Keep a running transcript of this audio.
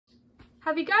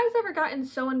Have you guys ever gotten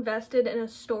so invested in a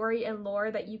story and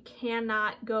lore that you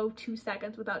cannot go 2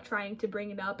 seconds without trying to bring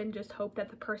it up and just hope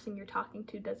that the person you're talking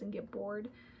to doesn't get bored?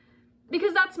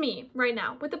 Because that's me right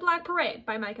now with The Black Parade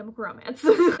by My Chemical Romance.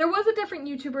 There was a different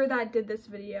YouTuber that did this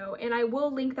video, and I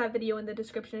will link that video in the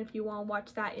description if you want to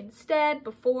watch that instead,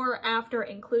 before, after,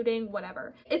 including,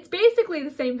 whatever. It's basically the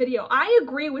same video. I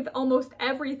agree with almost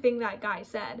everything that guy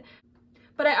said,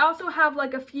 but I also have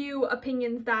like a few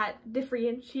opinions that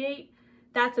differentiate,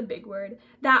 that's a big word,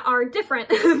 that are different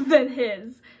than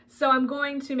his. So I'm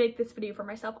going to make this video for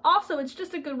myself. Also, it's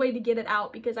just a good way to get it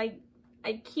out because I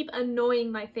keep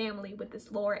annoying my family with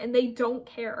this lore and they don't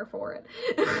care for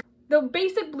it. The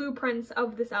basic blueprints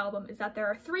of this album is that there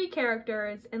are 3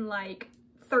 characters and like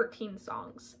 13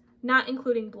 songs, not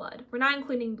including Blood. We're not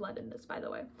including Blood in this, by the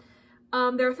way.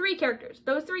 There are 3 characters.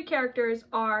 Those 3 characters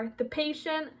are the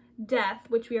Patient, Death,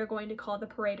 which we are going to call the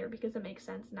Parader because it makes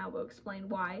sense, now we'll explain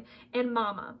why, and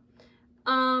Mama.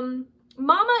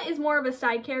 Mama is more of a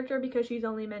side character because she's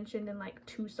only mentioned in like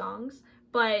 2 songs,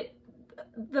 but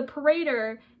the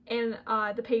Parader and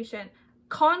the Patient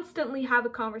constantly have a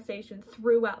conversation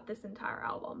throughout this entire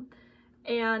album.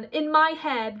 And in my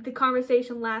head, the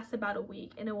conversation lasts about a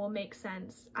week and it will make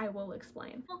sense. I will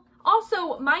explain.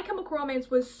 Also, My Chemical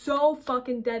Romance was so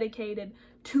fucking dedicated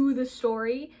to the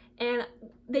story and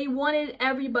they wanted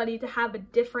everybody to have a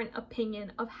different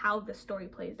opinion of how the story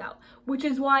plays out, which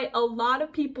is why a lot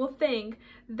of people think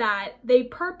that they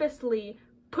purposely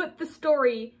put the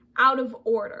story out of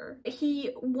order.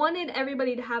 He wanted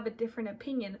everybody to have a different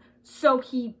opinion, so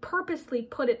he purposely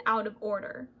put it out of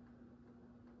order,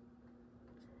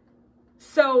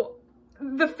 so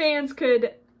the fans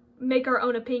could make our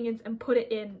own opinions and put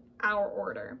it in our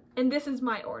order. And this is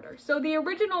my order. So the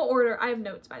original order, I have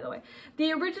notes by the way,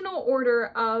 the original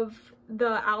order of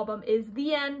the album is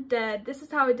The End, Dead, This Is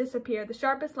How It Disappeared, The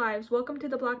Sharpest Lives, Welcome to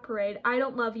the Black Parade, I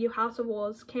Don't Love You, House of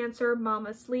Wolves, Cancer,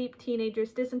 Mama, Sleep,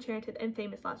 Teenagers, Disenchanted, and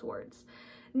Famous Last Words.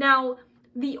 Now,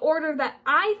 the order that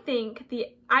I think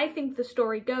the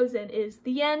story goes in is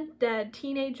The End, Dead,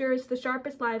 Teenagers, The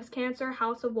Sharpest Lives, Cancer,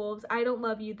 House of Wolves, I Don't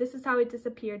Love You, This Is How It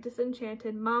Disappeared,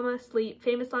 Disenchanted, Mama, Sleep,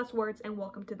 Famous Last Words, and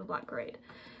Welcome to the Black Parade.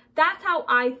 That's how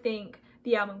I think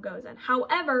the album goes in.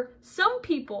 However, some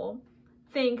people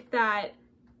think that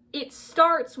it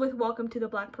starts with Welcome to the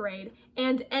Black Parade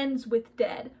and ends with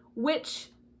Dead, which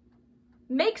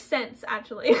makes sense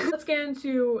actually. Let's get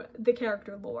into the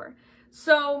character lore.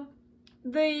 So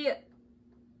the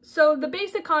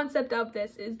basic concept of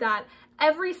this is that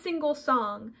every single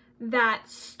song that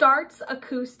starts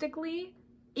acoustically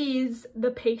is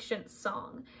the Patient's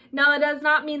song. Now, that does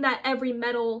not mean that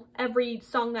every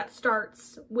song that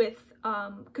starts with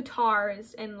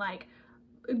guitars and like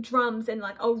drums and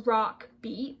like a rock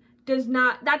beat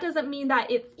that doesn't mean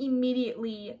that it's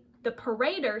immediately the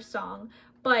Parader song,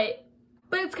 but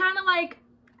it's kind of like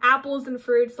apples and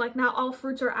fruits, like not all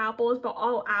fruits are apples, but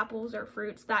all apples are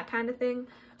fruits, that kind of thing.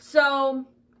 So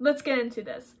let's get into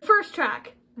this. First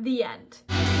track, The End.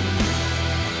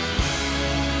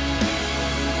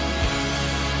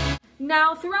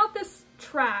 Now, throughout this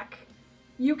track,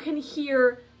 you can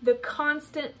hear the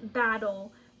constant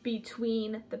battle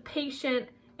between the Patient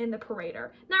and the Parader.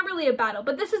 Not really a battle,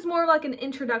 but this is more like an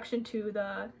introduction to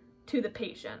the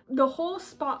Patient. The whole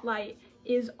spotlight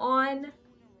is on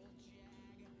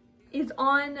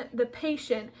the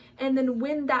Patient, and then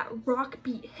when that rock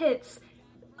beat hits,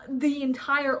 the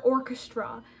entire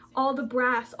orchestra, all the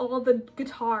brass, all the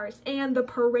guitars, and the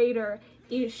Parader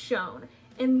is shown.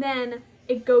 And then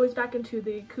it goes back into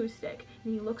the acoustic,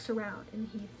 and he looks around, and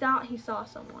he thought he saw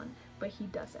someone, but he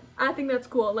doesn't. I think that's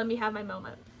cool. Let me have my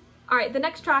moment. Alright, the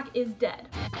next track is Dead,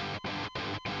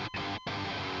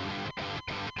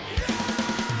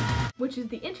 which is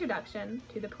the introduction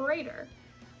to the Parader.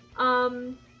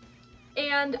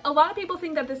 And a lot of people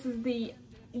think that this is the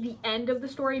end of the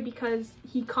story because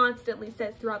he constantly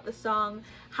says throughout the song,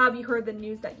 have you heard the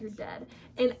news that you're dead?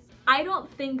 And I don't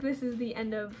think this is the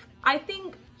end of, I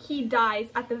think he dies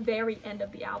at the very end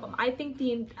of the album. I think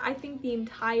the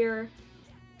entire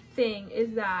thing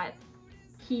is that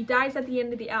he dies at the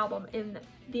end of the album, and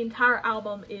the entire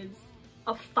album is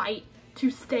a fight to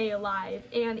stay alive,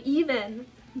 and even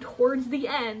towards the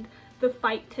end, the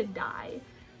fight to die.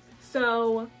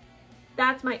 So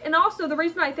that's and also the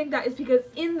reason I think that is because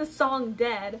in the song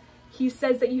Dead, he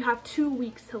says that you have 2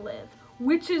 weeks to live,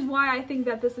 which is why I think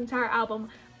that this entire album,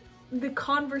 the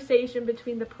conversation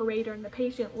between the Parader and the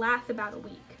Patient lasts about a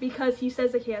week, because he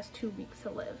says that he has 2 weeks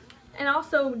to live. And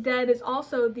also, Dead is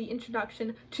also the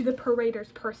introduction to the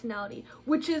Parader's personality,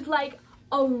 which is like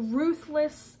a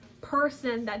ruthless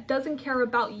person that doesn't care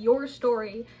about your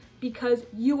story because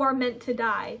you are meant to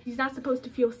die. He's not supposed to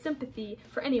feel sympathy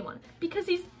for anyone because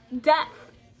he's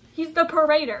death. He's the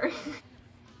parader.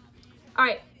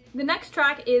 Alright, the next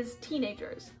track is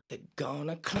Teenagers. They're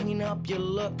gonna clean up your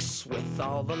looks with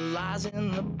all the lies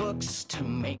in the books to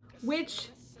make, which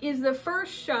is the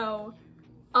first show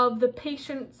of the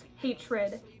patient's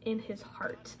hatred in his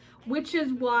heart, which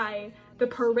is why the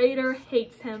parader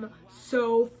hates him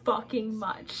so fucking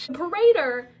much. The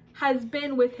parader has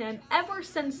been with him ever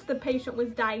since the patient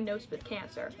was diagnosed with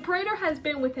cancer. The parader has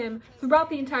been with him throughout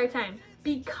the entire time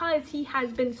because he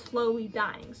has been slowly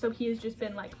dying. So he has just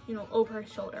been like, you know, over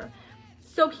his shoulder.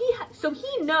 So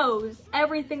he knows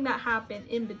everything that happened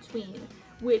in between,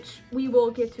 which we will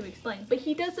get to explain. But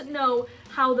he doesn't know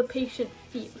how the patient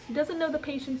feels. He doesn't know the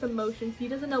patient's emotions. He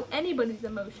doesn't know anybody's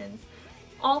emotions.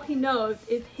 All he knows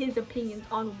is his opinions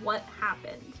on what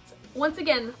happened. Once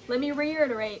again, let me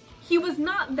reiterate, he was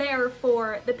not there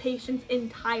for the patient's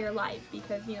entire life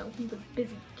because, you know, he was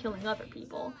busy killing other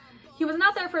people. He was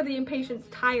not there for the patient's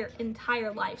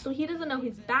entire life, so he doesn't know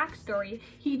his backstory.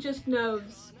 He just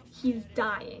knows he's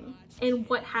dying and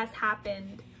what has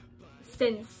happened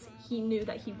since he knew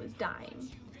that he was dying.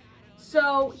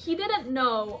 So he didn't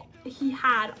know he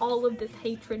had all of this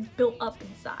hatred built up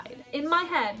inside. In my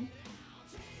head,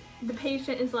 the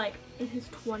patient is like in his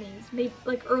 20s, maybe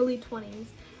like early 20s,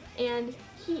 and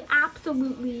he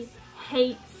absolutely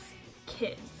hates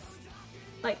kids,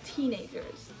 like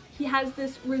teenagers. He has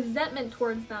this resentment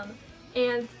towards them,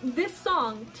 and this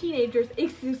song, Teenagers,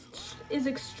 is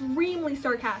extremely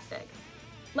sarcastic.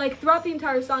 Like throughout the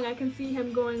entire song, I can see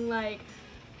him going like,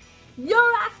 "Your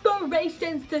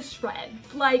aspirations to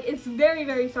shreds." Like, it's very,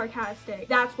 very sarcastic.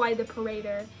 That's why the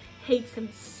parader hates him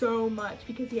so much,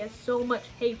 because he has so much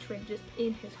hatred just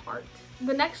in his heart.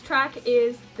 The next track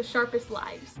is The Sharpest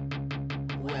Lives.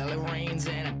 well, it rains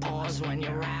and it pours when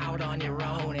you're out on your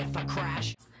own. If I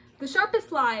crash, The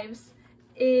Sharpest Lives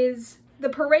is the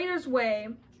parader's way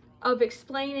of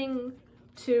explaining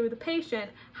to the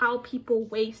patient how people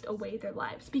waste away their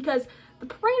lives, because the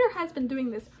parader has been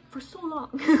doing this for so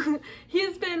long. He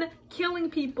has been killing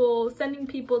people, sending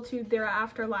people to their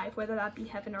afterlife, whether that be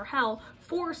heaven or hell,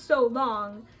 for so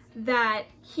long that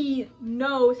he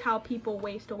knows how people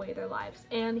waste away their lives,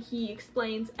 and he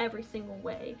explains every single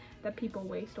way that people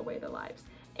waste away their lives.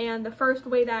 And the first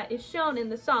way that is shown in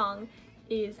the song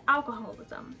is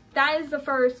alcoholism. That is the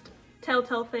first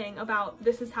telltale thing about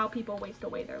this is how people waste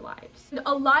away their lives.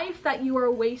 A life that you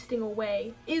are wasting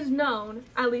away is known,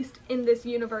 at least in this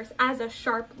universe, as a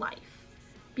sharp life,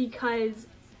 because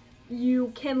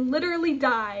you can literally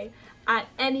die at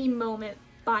any moment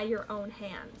by your own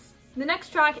hands. The next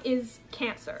track is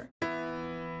Cancer.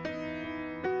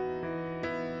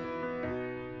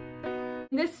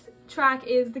 This track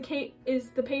is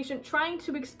the patient trying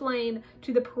to explain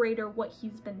to the parader what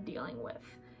he's been dealing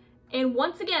with. And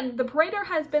once again, the parader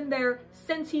has been there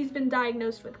since he's been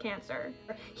diagnosed with cancer.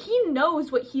 He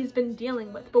knows what he's been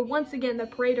dealing with, but once again, the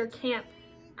parader can't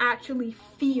actually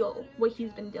feel what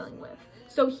he's been dealing with.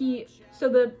 So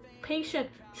the patient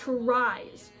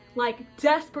tries, like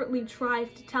desperately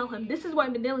tries to tell him, this is what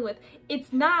I've been dealing with.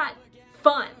 It's not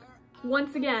fun.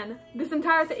 Once again, this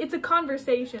entire thing, it's a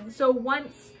conversation. So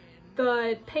once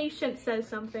the patient says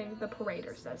something, the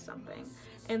parader says something.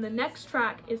 And the next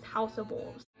track is House of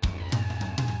Wolves.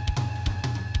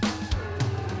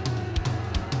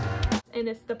 And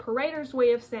it's the parader's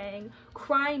way of saying,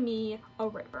 cry me a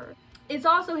river. It's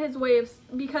also his way of,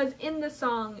 because in the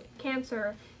song,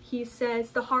 Cancer, he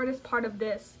says, the hardest part of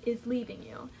this is leaving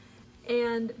you.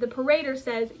 And the parader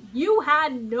says, you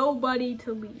had nobody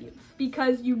to leave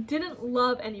because you didn't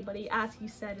love anybody, as he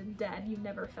said in Dead, you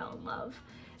never fell in love.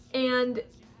 And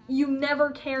you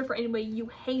never cared for anybody, you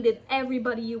hated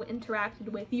everybody you interacted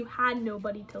with, you had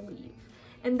nobody to leave.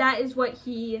 And that is what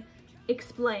he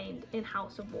explained in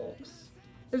House of Wolves.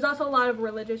 There's also a lot of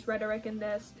religious rhetoric in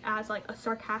this as like a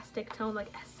sarcastic tone,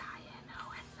 like Essiah,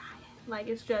 no Essiah. Like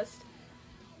it's just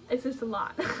a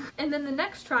lot. And then the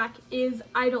next track is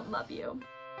I Don't Love You.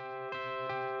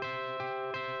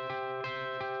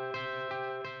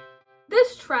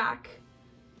 This track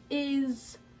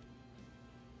is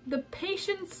the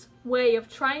patient's way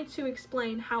of trying to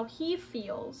explain how he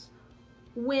feels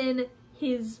when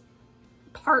his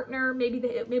partner, maybe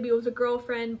it was a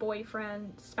girlfriend,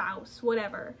 boyfriend, spouse,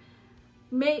 whatever,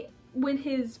 when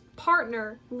his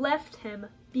partner left him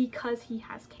because he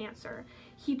has cancer.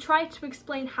 He tried to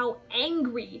explain how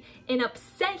angry and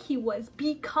upset he was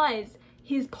because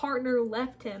his partner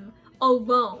left him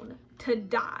alone to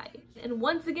die. And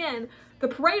once again, the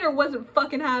parader wasn't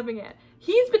fucking having it.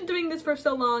 He's been doing this for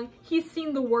so long, he's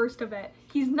seen the worst of it.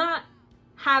 He's not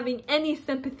having any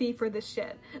sympathy for this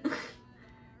shit.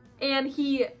 And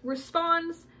he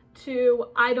responds to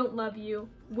I Don't Love You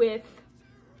with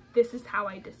This Is How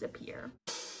I Disappear.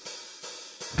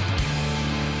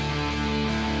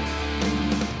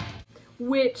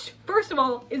 Which, first of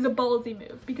all, is a ballsy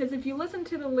move, because if you listen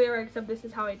to the lyrics of This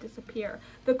Is How I Disappear,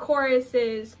 the chorus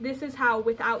is, this is how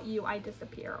without you I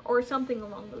disappear, or something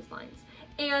along those lines.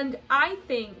 And I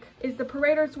think is the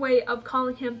Paraders' way of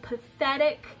calling him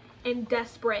pathetic and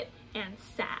desperate and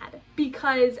sad.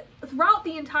 Because throughout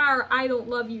the entire I Don't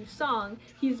Love You song,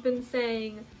 he's been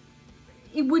saying,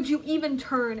 would you even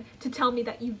turn to tell me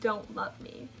that you don't love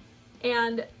me?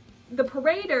 And the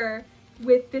Parader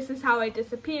with This Is How I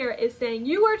Disappear is saying,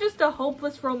 you are just a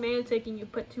hopeless romantic and you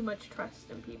put too much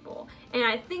trust in people. And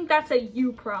I think that's a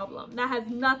you problem. That has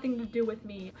nothing to do with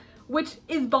me, which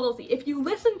is ballsy. If you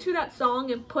listen to that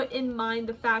song and put in mind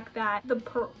the fact that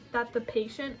the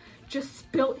patient just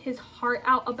spilt his heart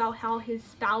out about how his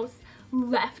spouse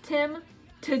left him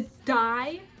to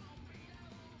die,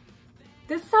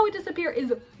 This Is How I Disappear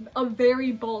is a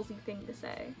very ballsy thing to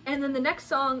say. And then the next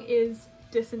song is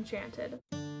Disenchanted,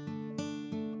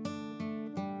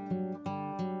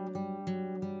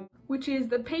 which is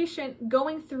the patient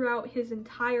going throughout his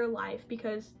entire life,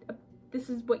 because this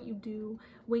is what you do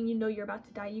when you know you're about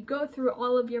to die. You go through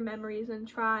all of your memories and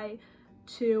try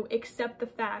to accept the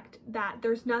fact that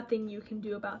there's nothing you can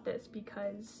do about this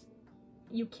because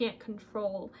you can't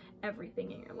control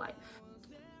everything in your life.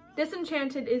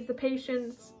 Disenchanted is the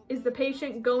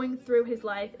patient going through his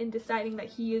life and deciding that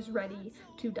he is ready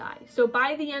to die. So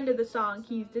by the end of the song,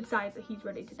 he decides that he's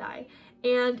ready to die.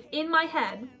 And in my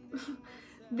head,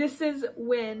 this is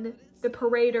when the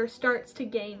Parader starts to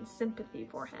gain sympathy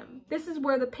for him. This is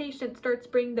where the patient starts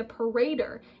bringing the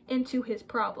Parader into his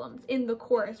problems. In the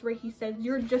chorus where he says,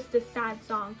 you're just a sad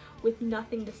song with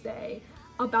nothing to say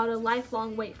about a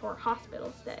lifelong wait for a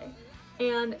hospital stay.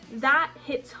 And that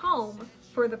hits home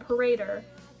for the Parader,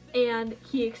 and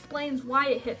he explains why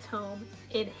it hits home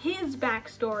in his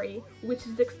backstory, which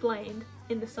is explained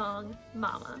in the song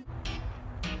Mama.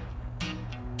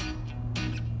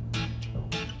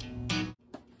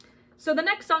 So the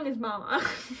next song is Mama.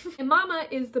 And Mama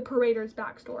is the Parader's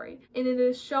backstory. And it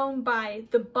is shown by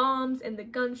the bombs and the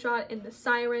gunshot and the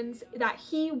sirens that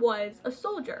he was a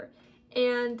soldier.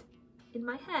 And in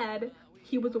my head,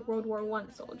 he was a World War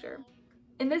I soldier.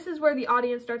 And this is where the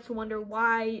audience starts to wonder,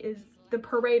 why is the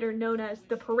Parader known as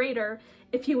the Parader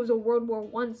if he was a World War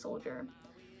I soldier?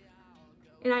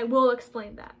 And I will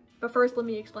explain that. But first, let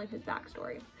me explain his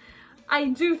backstory. I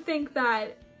do think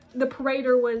that the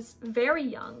Parader was very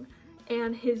young,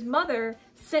 and his mother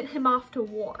sent him off to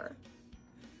war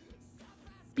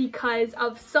because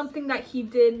of something that he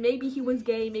did. Maybe he was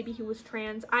gay, maybe he was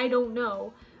trans, I don't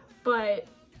know, but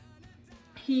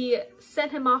he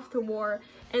sent him off to war,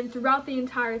 and throughout the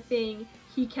entire thing,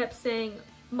 he kept saying,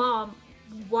 Mom,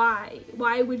 why?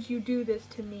 Why would you do this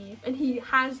to me? And he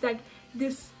has like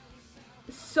this,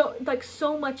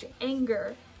 so much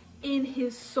anger in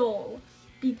his soul,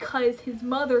 because his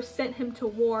mother sent him to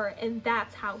war, and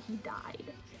that's how he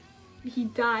died. He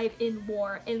died in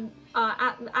war. And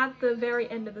at the very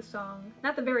end of the song,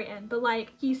 not the very end, but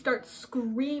like he starts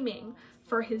screaming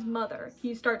for his mother.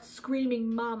 He starts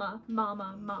screaming Mama,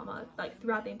 Mama, Mama, like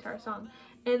throughout the entire song.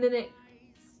 And then it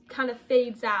kind of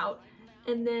fades out,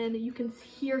 and then you can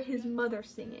hear his mother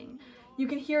singing. You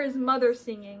can hear his mother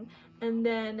singing, and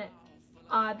then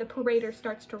the Parader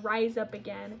starts to rise up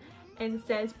again and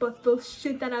says, but the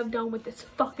shit that I've done with this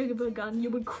fucking of a gun, you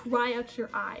would cry out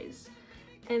your eyes.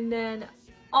 And then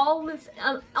all this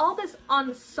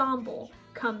ensemble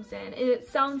comes in, and it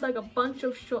sounds like a bunch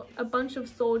of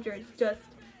soldiers just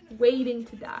waiting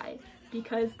to die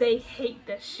because they hate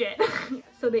this shit.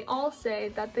 So they all say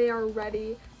that they are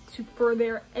ready for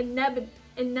their inevitable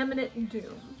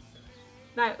doom.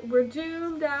 That we're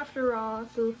doomed after all,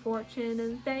 through fortune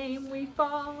and fame we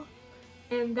fall.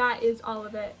 And that is all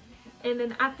of it. And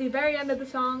then at the very end of the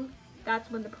song,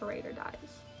 that's when the Parader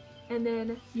dies. And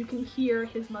then you can hear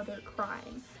his mother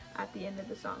crying at the end of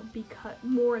the song, because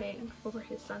mourning over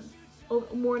her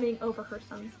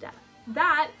son's death.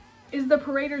 That is the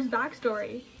Parader's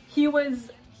backstory. He was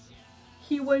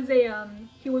a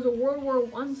World War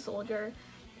I soldier,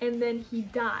 and then he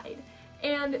died.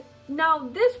 And now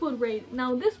this will raise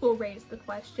the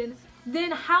question,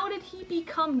 then how did he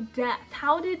become death?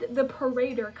 How did the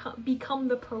Parader become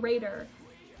the Parader?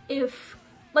 If,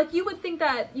 like, you would think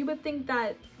that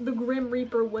the Grim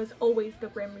Reaper was always the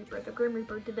Grim Reaper. The Grim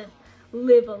Reaper didn't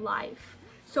live a life.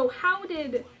 So how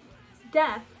did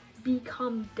death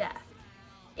become death?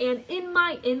 And in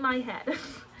my head,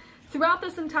 Throughout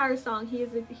this entire song, he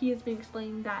has been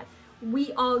explaining that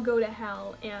we all go to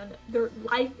hell and their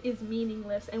life is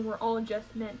meaningless and we're all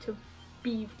just meant to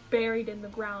be buried in the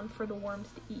ground for the worms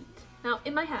to eat. Now,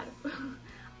 in my head,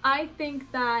 I think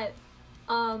that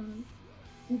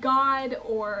God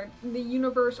or the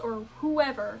universe or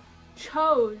whoever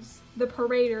chose the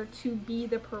Parader to be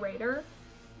the Parader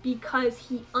because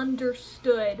he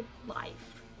understood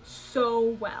life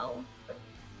so well.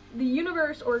 The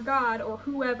universe or God or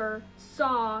whoever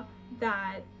saw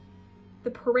that the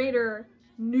Parader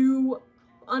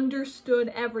understood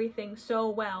everything so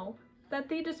well that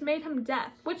they just made him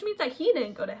deaf, which means that he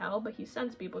didn't go to hell, but he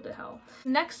sends people to hell.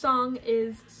 Next song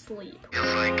is Sleep.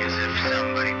 Feels like as if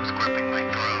somebody was gripping my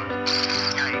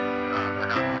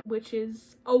throat. Which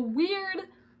is a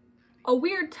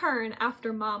weird turn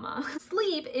after Mama.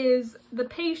 Sleep is the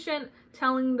patient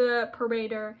telling the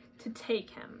Parader to take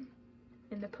him,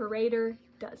 and the Parader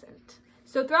doesn't.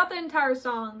 So throughout the entire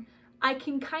song, I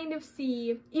can kind of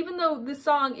see, even though the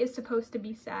song is supposed to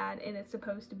be sad and it's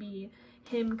supposed to be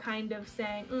him kind of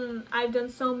saying, I've done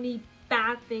so many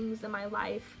bad things in my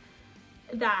life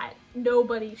that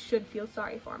nobody should feel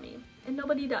sorry for me. And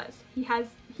nobody does. He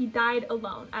died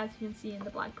alone, as you can see in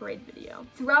the Black Parade video.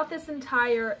 Throughout this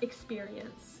entire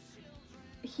experience,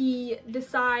 he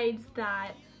decides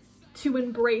that to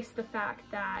embrace the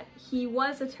fact that he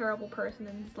was a terrible person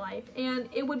in his life and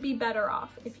it would be better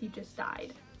off if he just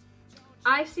died.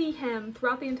 I see him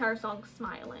throughout the entire song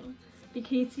smiling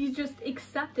because he just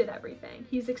accepted everything.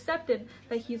 He's accepted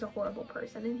that he's a horrible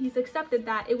person and he's accepted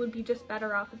that it would be just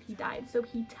better off if he died. So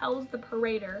he tells the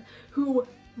Parader, who,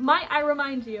 might I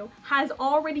remind you, has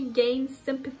already gained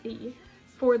sympathy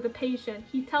for the patient.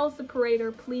 He tells the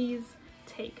Parader, please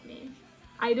take me.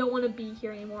 I don't want to be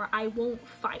here anymore. I won't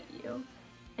fight you.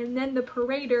 And then the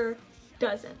Parader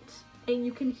doesn't. And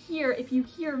you can hear, if you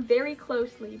hear very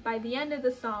closely, by the end of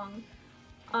the song,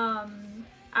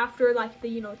 after like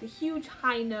the huge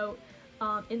high note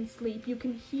in Sleep, you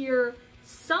can hear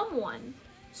someone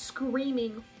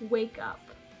screaming, wake up,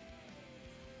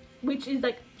 which is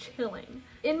like chilling.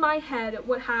 In my head,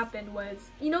 what happened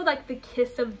was, like the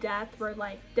kiss of death, where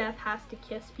like death has to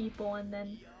kiss people and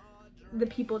then the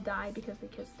people die because they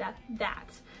kiss death. That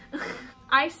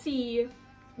I see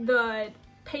the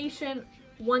patient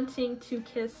wanting to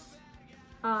kiss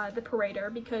the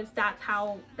Parader because that's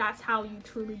how you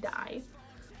truly die.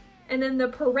 And then the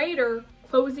Parader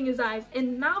closing his eyes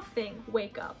and mouthing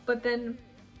wake up. But then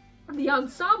the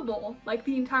ensemble, like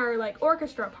the entire like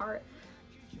orchestra part,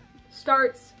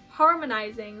 starts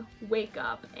harmonizing wake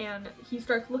up, and he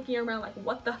starts looking around like,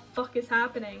 what the fuck is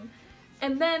happening?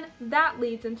 And then that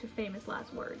leads into Famous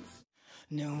Last Words.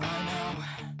 No, I know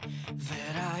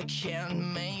that I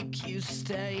can make you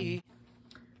stay.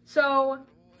 So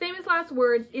Famous Last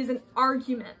Words is an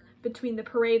argument between the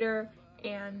Parader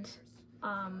and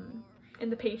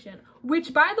the patient,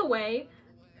 which, by the way,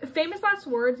 Famous Last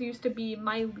Words used to be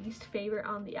my least favorite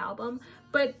on the album,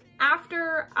 but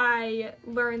after I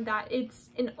learned that it's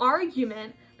an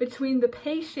argument between the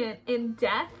patient and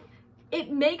death,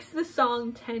 it makes the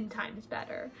song 10 times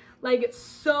better. Like, it's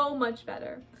so much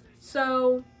better.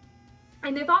 So,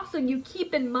 and if also you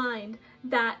keep in mind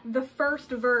that the first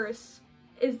verse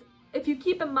is, if you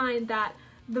keep in mind that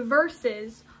the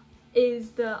verses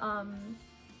is the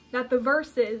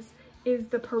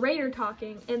Parader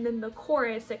talking, and then the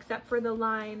chorus, except for the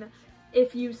line,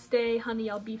 if you stay, honey,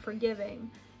 I'll be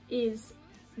forgiving, is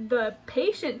the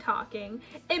patient talking,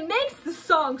 it makes the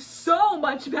song so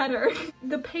much better.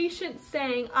 The patient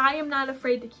saying, I am not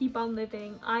afraid to keep on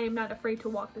living, I am not afraid to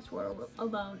walk this world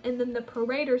alone, and then the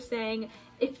Parader saying,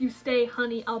 if you stay,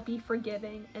 honey, I'll be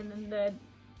forgiving, and then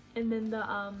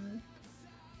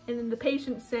the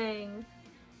patient saying,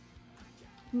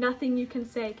 nothing you can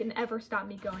say can ever stop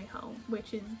me going home,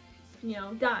 which is,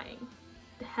 dying.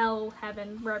 Hell,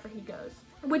 heaven, wherever he goes.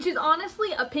 Which is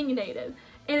honestly opinionated,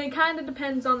 and it kind of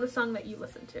depends on the song that you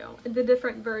listen to, the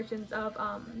different versions of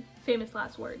Famous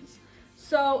Last Words.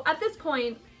 So at this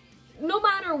point, no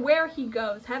matter where he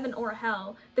goes, heaven or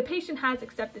hell, the patient has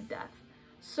accepted death.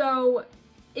 So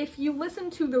if you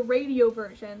listen to the radio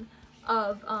version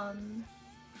of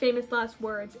Famous Last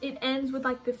Words, it ends with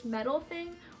like this metal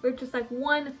thing, where it's just like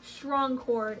one strong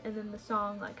chord and then the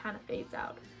song like kind of fades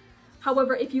out.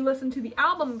 However, if you listen to the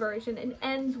album version, it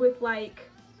ends with like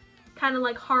kind of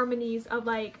like harmonies of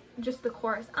like just the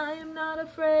chorus, I am not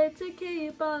afraid to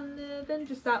keep on living,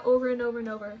 just that over and over and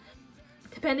over.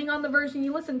 Depending on the version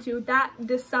you listen to, that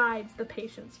decides the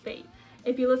patient's fate.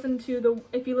 If you listen to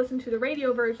the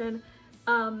radio version,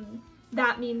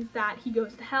 that means that he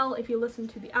goes to hell. If you listen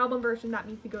to the album version, that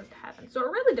means he goes to heaven. So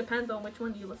it really depends on which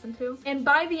one you listen to. And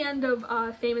by the end of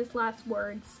Famous Last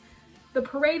Words, the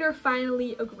Parader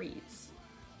finally agrees.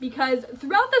 Because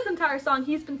throughout this entire song,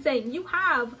 he's been saying, you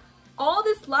have all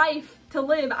this life to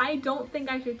live. I don't think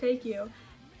I should take you.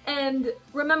 And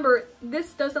remember,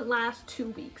 this doesn't last 2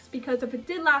 weeks, because if it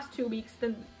did last 2 weeks,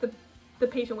 then the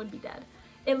patient would be dead.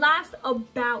 It lasts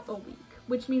about a week,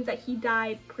 which means that he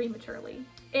died prematurely.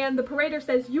 And the Parader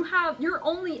says, you're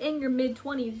only in your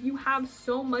mid-20s. You have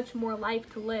so much more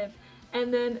life to live.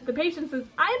 And then the patient says,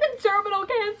 I'm in terminal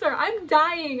cancer. I'm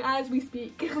dying as we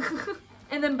speak.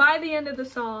 And then by the end of the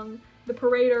song, the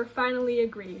Parader finally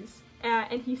agrees.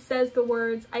 And he says the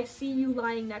words, I see you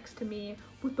lying next to me,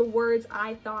 with the words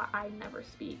I thought I'd never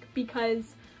speak.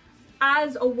 Because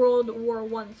as a World War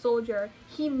I soldier,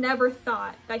 he never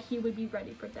thought that he would be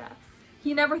ready for death.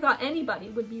 He never thought anybody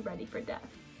would be ready for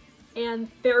death.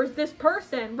 And there's this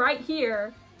person right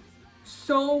here,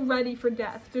 so ready for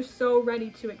death, just so ready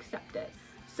to accept it.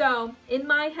 So, in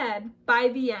my head, by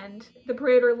the end, the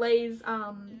Parader lays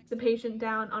the patient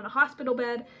down on a hospital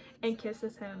bed and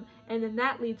kisses him. And then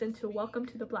that leads into Welcome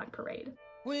to the Black Parade.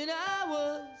 When I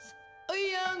was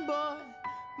a young boy,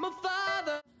 my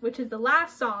father... Which is the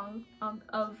last song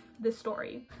of this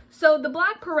story. So, the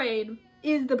Black Parade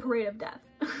is the parade of death.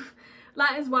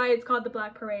 That is why it's called the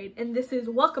Black Parade, and this is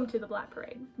Welcome to the Black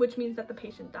Parade, which means that the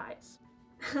patient dies.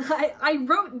 I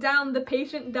wrote down the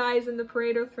patient dies and the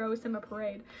Parader throws him a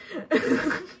parade.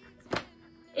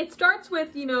 It starts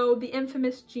with, you know, the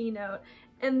infamous G note,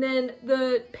 and then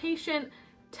the patient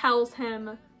tells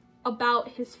him about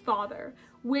his father,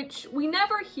 which we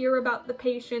never hear about the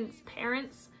patient's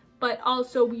parents, but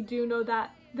also we do know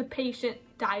that the patient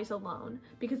dies alone.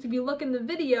 Because if you look in the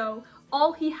video,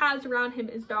 all he has around him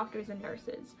is doctors and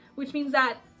nurses, which means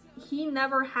that he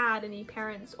never had any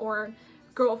parents or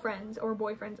girlfriends or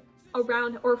boyfriends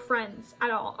around, or friends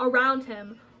at all around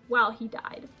him while he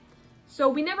died. So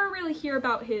we never really hear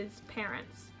about his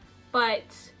parents,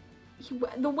 but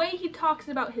the way he talks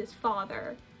about his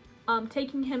father,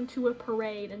 taking him to a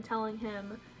parade and telling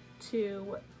him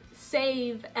to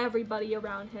save everybody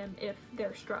around him if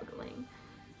they're struggling.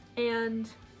 And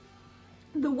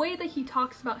the way that he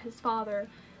talks about his father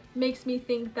makes me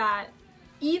think that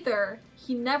either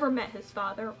he never met his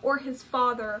father or his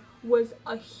father was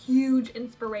a huge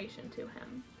inspiration to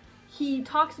him. He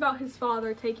talks about his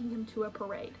father taking him to a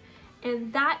parade,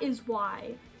 and that is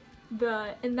why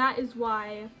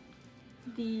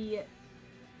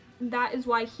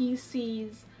he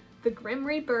sees the Grim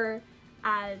Reaper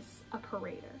as a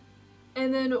parader.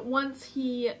 And then once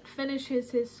he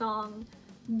finishes his song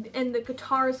and the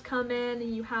guitars come in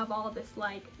and you have all this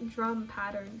like drum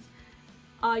patterns,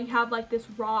 you have like this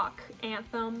rock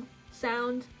anthem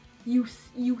sound, you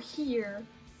hear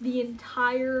the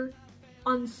entire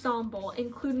ensemble,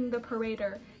 including the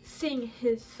Parader, sing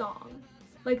his song.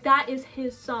 Like, that is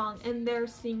his song, and they're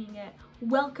singing it,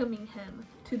 welcoming him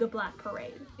to the Black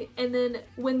Parade. And then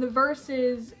when the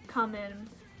verses come in,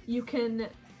 you can,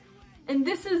 and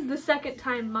this is the second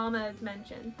time Mama is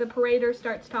mentioned. The Parader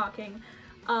starts talking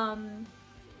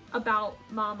about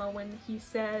Mama when he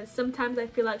says, sometimes I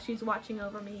feel like she's watching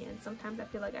over me, and sometimes I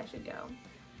feel like I should go.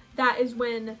 That is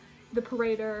when the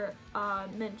Parader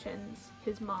mentions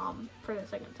his mom for the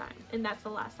second time, and that's the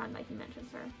last time that he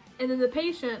mentions her. And then the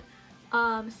patient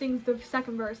sings the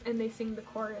second verse, and they sing the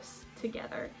chorus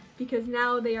together, because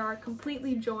now they are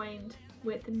completely joined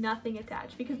with nothing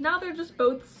attached, because now they're just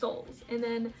both souls. And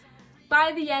then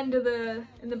by the end of the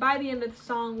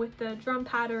song with the drum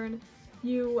pattern,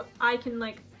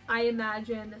 I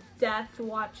imagine Death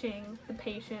watching the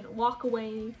patient walk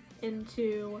away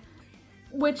into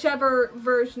whichever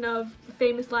version of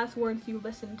Famous Last Words you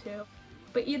listen to.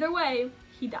 But either way,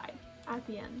 he died at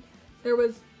the end. There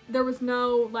was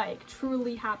no like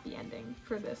truly happy ending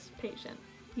for this patient.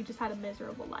 He just had a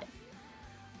miserable life.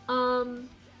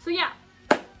 So yeah,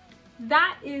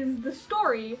 that is the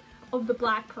story of the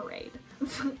Black Parade.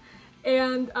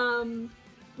 And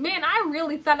man, I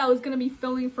really thought I was gonna be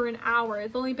filming for an hour.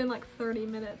 It's only been like 30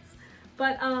 minutes.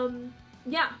 But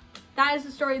yeah, that is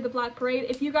the story of the Black Parade.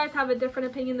 If you guys have a different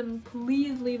opinion, then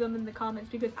please leave them in the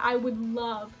comments, because I would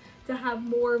love to have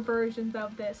more versions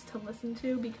of this to listen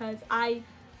to, because I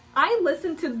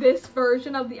listened to this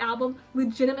version of the album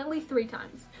legitimately 3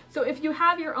 times. So if you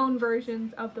have your own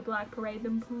versions of the Black Parade,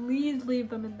 then please leave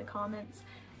them in the comments.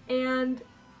 And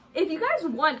if you guys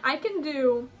want, I can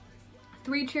do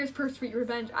 3 Cheers for Sweet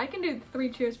Revenge. I can do 3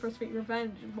 Cheers for Sweet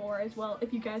Revenge more as well,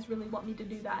 if you guys really want me to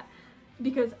do that.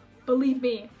 Because believe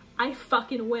me, I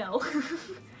fucking will.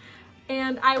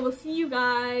 And I will see you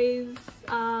guys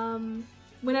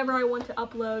whenever I want to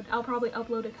upload. I'll probably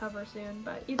upload a cover soon,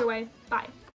 but either way, bye.